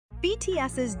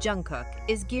BTS's Jungkook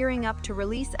is gearing up to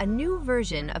release a new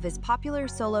version of his popular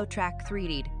solo track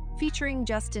 3D, featuring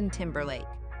Justin Timberlake.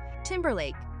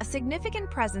 Timberlake, a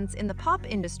significant presence in the pop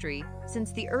industry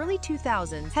since the early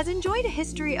 2000s, has enjoyed a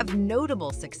history of notable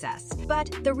success,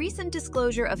 but the recent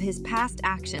disclosure of his past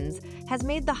actions has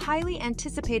made the highly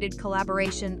anticipated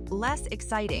collaboration less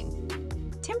exciting.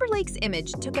 Timberlake's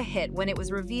image took a hit when it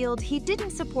was revealed he didn't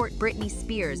support Britney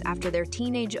Spears after their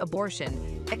teenage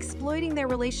abortion, exploiting their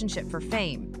relationship for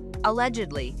fame.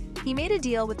 Allegedly, he made a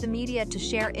deal with the media to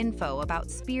share info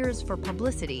about Spears for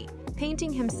publicity,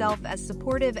 painting himself as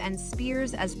supportive and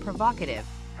Spears as provocative.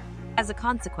 As a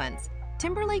consequence,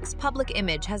 Timberlake's public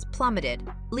image has plummeted,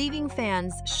 leaving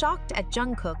fans shocked at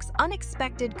Jungkook's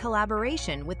unexpected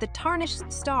collaboration with the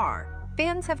tarnished star.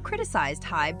 Fans have criticized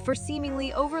HYBE for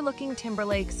seemingly overlooking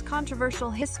Timberlake's controversial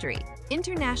history.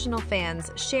 International fans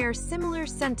share similar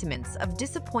sentiments of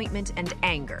disappointment and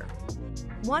anger.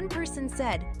 One person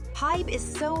said, "HYBE is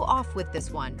so off with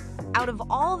this one. Out of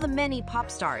all the many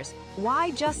pop stars,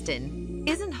 why Justin?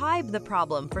 Isn't HYBE the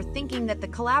problem for thinking that the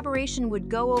collaboration would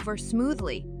go over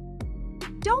smoothly?"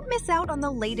 Don't miss out on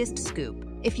the latest scoop.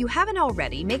 If you haven't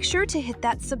already, make sure to hit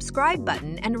that subscribe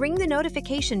button and ring the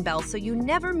notification bell so you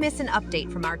never miss an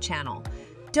update from our channel.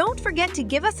 Don't forget to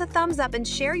give us a thumbs up and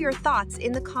share your thoughts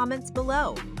in the comments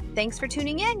below. Thanks for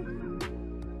tuning in.